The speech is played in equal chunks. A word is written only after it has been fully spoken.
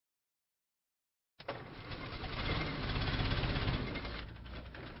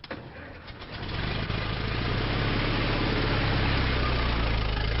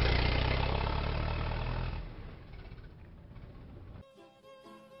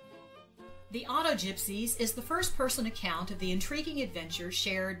The Auto Gypsies is the first-person account of the intriguing adventures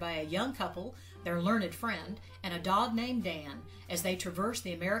shared by a young couple, their learned friend, and a dog named Dan as they traversed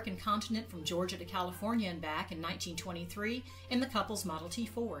the American continent from Georgia to California and back in 1923 in the couple's Model T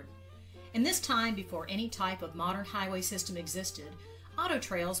Ford. In this time before any type of modern highway system existed, auto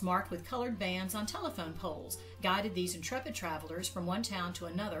trails marked with colored bands on telephone poles guided these intrepid travelers from one town to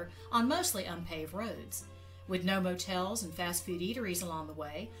another on mostly unpaved roads. With no motels and fast food eateries along the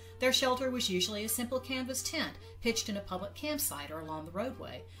way, their shelter was usually a simple canvas tent pitched in a public campsite or along the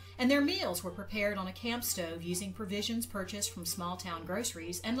roadway, and their meals were prepared on a camp stove using provisions purchased from small-town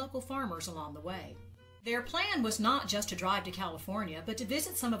groceries and local farmers along the way. Their plan was not just to drive to California, but to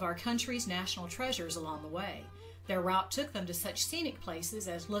visit some of our country's national treasures along the way. Their route took them to such scenic places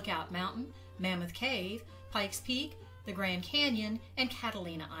as Lookout Mountain, Mammoth Cave, Pikes Peak, the Grand Canyon, and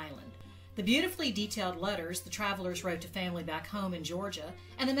Catalina Island. The beautifully detailed letters the travelers wrote to family back home in Georgia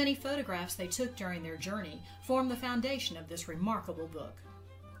and the many photographs they took during their journey form the foundation of this remarkable book.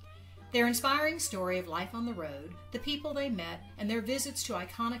 Their inspiring story of life on the road, the people they met, and their visits to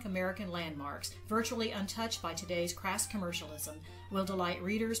iconic American landmarks, virtually untouched by today's crass commercialism, will delight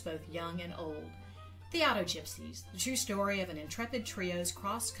readers both young and old. The Auto Gypsies, the true story of an intrepid trio's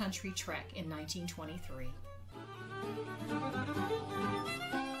cross-country trek in 1923.